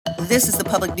This is the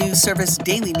Public News Service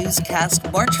Daily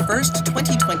Newscast, March 1st,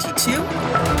 2022.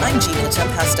 I'm Gina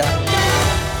Tempesta.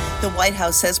 The White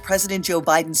House says President Joe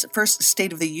Biden's first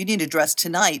State of the Union address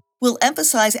tonight will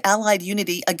emphasize allied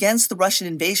unity against the Russian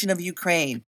invasion of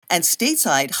Ukraine, and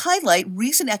stateside highlight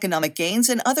recent economic gains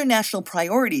and other national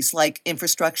priorities like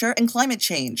infrastructure and climate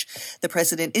change. The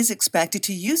president is expected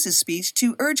to use his speech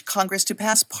to urge Congress to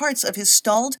pass parts of his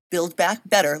stalled Build Back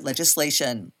Better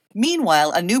legislation.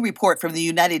 Meanwhile, a new report from the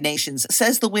United Nations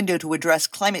says the window to address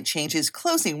climate change is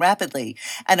closing rapidly,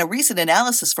 and a recent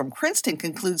analysis from Princeton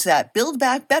concludes that Build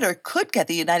Back Better could get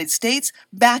the United States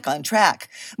back on track.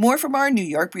 More from our New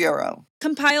York bureau.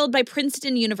 Compiled by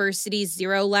Princeton University's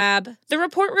Zero Lab, the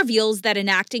report reveals that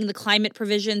enacting the climate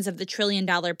provisions of the $1 trillion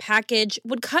package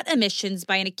would cut emissions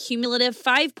by an accumulative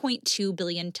 5.2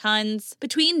 billion tons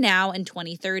between now and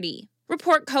 2030.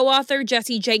 Report co-author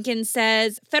Jesse Jenkins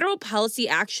says federal policy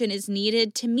action is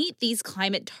needed to meet these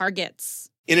climate targets.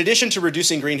 In addition to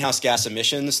reducing greenhouse gas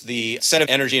emissions, the set of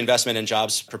energy investment and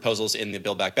jobs proposals in the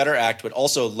Build Back Better Act would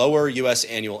also lower U.S.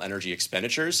 annual energy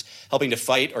expenditures, helping to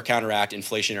fight or counteract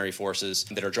inflationary forces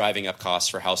that are driving up costs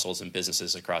for households and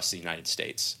businesses across the United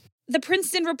States. The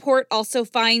Princeton report also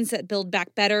finds that Build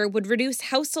Back Better would reduce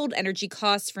household energy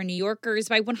costs for New Yorkers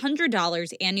by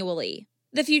 $100 annually.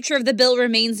 The future of the bill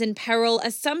remains in peril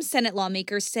as some Senate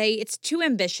lawmakers say it's too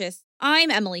ambitious. I'm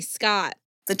Emily Scott.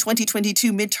 The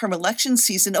 2022 midterm election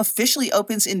season officially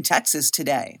opens in Texas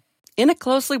today. In a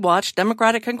closely watched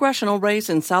Democratic congressional race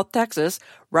in South Texas,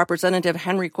 Representative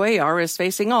Henry Cuellar is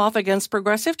facing off against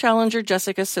progressive challenger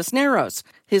Jessica Cisneros,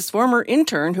 his former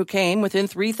intern who came within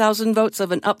 3,000 votes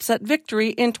of an upset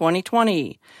victory in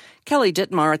 2020. Kelly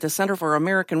Dittmar at the Center for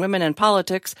American Women in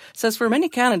Politics says for many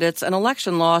candidates, an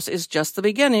election loss is just the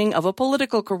beginning of a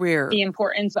political career. The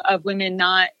importance of women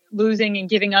not losing and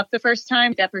giving up the first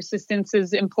time, that persistence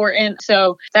is important.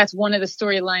 So that's one of the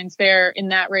storylines there in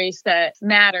that race that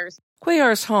matters.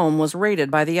 Cuellar's home was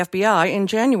raided by the FBI in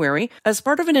January as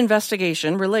part of an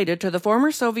investigation related to the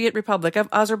former Soviet Republic of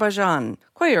Azerbaijan.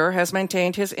 Cuellar has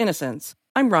maintained his innocence.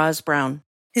 I'm Roz Brown.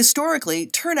 Historically,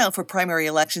 turnout for primary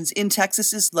elections in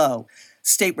Texas is low.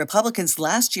 State Republicans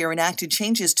last year enacted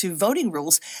changes to voting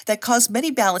rules that caused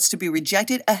many ballots to be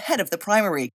rejected ahead of the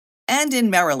primary. And in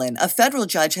Maryland, a federal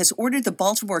judge has ordered the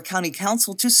Baltimore County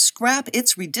Council to scrap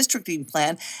its redistricting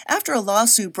plan after a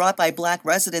lawsuit brought by Black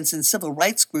residents and civil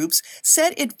rights groups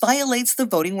said it violates the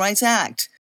Voting Rights Act.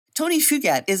 Tony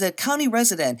Fugate is a county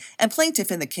resident and plaintiff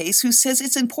in the case who says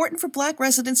it's important for Black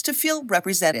residents to feel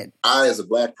represented. I, as a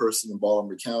Black person in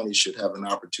Baltimore County, should have an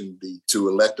opportunity to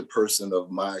elect a person of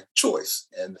my choice.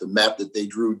 And the map that they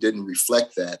drew didn't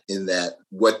reflect that, in that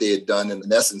what they had done in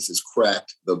essence is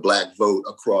cracked the Black vote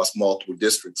across multiple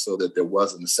districts so that there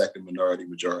wasn't a second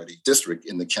minority-majority district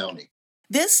in the county.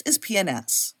 This is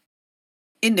PNS.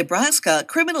 In Nebraska,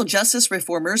 criminal justice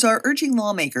reformers are urging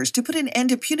lawmakers to put an end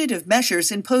to punitive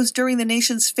measures imposed during the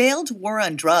nation's failed war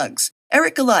on drugs.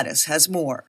 Eric Galatas has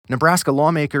more. Nebraska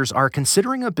lawmakers are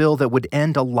considering a bill that would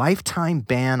end a lifetime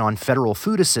ban on federal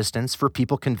food assistance for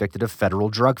people convicted of federal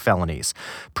drug felonies.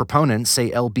 Proponents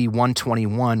say LB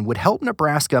 121 would help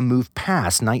Nebraska move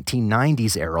past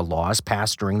 1990s-era laws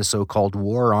passed during the so-called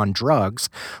war on drugs,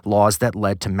 laws that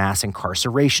led to mass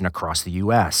incarceration across the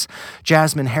U.S.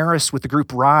 Jasmine Harris with the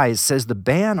group RISE says the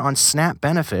ban on SNAP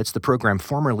benefits, the program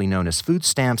formerly known as food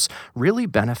stamps, really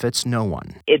benefits no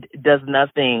one. It does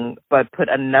nothing but put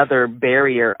another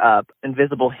barrier up,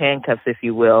 invisible handcuffs, if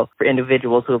you will, for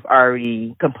individuals who have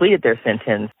already completed their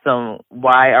sentence. So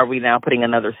why are we now putting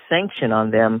another sanction on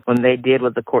them when they did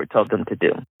what the court told them to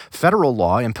do? Federal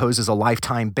law imposes a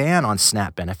lifetime ban on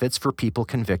SNAP benefits for people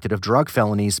convicted of drug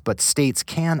felonies, but states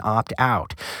can opt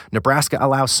out. Nebraska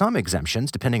allows some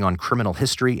exemptions depending on criminal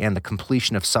history and the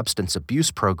completion of substance abuse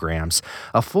programs.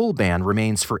 A full ban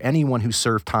remains for anyone who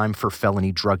served time for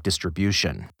felony drug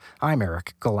distribution. I'm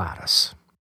Eric Galatas.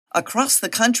 Across the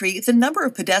country, the number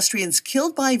of pedestrians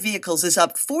killed by vehicles is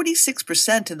up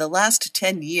 46% in the last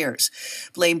 10 years,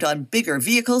 blamed on bigger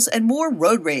vehicles and more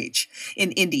road rage.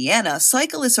 In Indiana,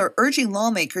 cyclists are urging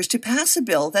lawmakers to pass a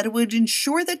bill that would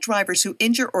ensure that drivers who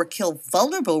injure or kill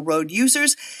vulnerable road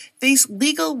users face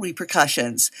legal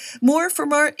repercussions. More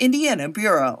from our Indiana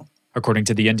bureau. According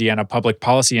to the Indiana Public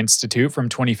Policy Institute, from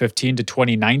 2015 to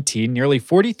 2019, nearly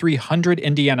 4,300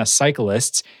 Indiana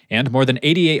cyclists and more than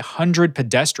 8,800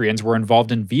 pedestrians were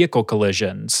involved in vehicle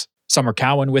collisions. Summer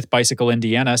Cowan with Bicycle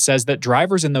Indiana says that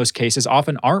drivers in those cases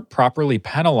often aren't properly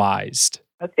penalized.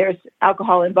 If there's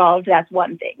alcohol involved, that's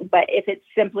one thing. But if it's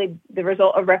simply the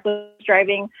result of reckless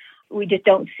driving, we just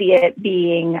don't see it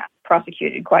being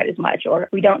prosecuted quite as much, or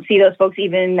we don't see those folks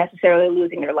even necessarily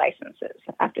losing their licenses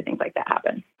after things like that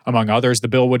happen. Among others, the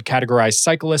bill would categorize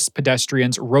cyclists,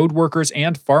 pedestrians, road workers,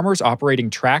 and farmers operating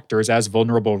tractors as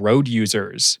vulnerable road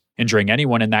users. Injuring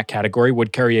anyone in that category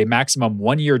would carry a maximum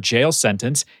 1-year jail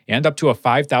sentence and up to a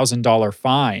 $5,000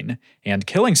 fine. And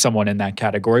killing someone in that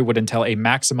category would entail a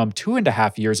maximum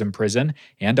 2.5 years in prison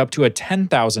and up to a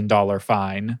 $10,000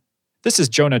 fine. This is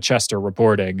Jonah Chester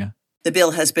reporting. The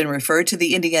bill has been referred to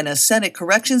the Indiana Senate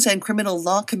Corrections and Criminal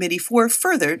Law Committee for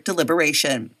further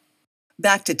deliberation.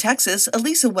 Back to Texas,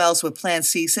 Elisa Wells with Plan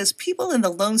C says people in the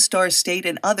Lone Star State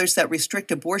and others that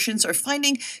restrict abortions are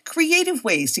finding creative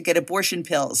ways to get abortion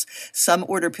pills. Some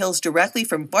order pills directly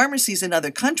from pharmacies in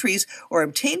other countries or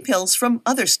obtain pills from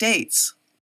other states.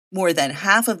 More than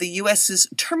half of the U.S.'s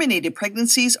terminated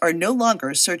pregnancies are no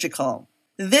longer surgical.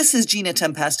 This is Gina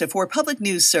Tempesta for Public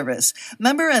News Service,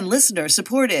 member and listener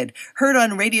supported, heard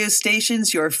on radio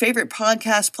stations, your favorite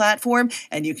podcast platform,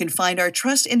 and you can find our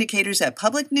trust indicators at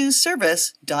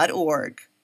publicnewsservice.org.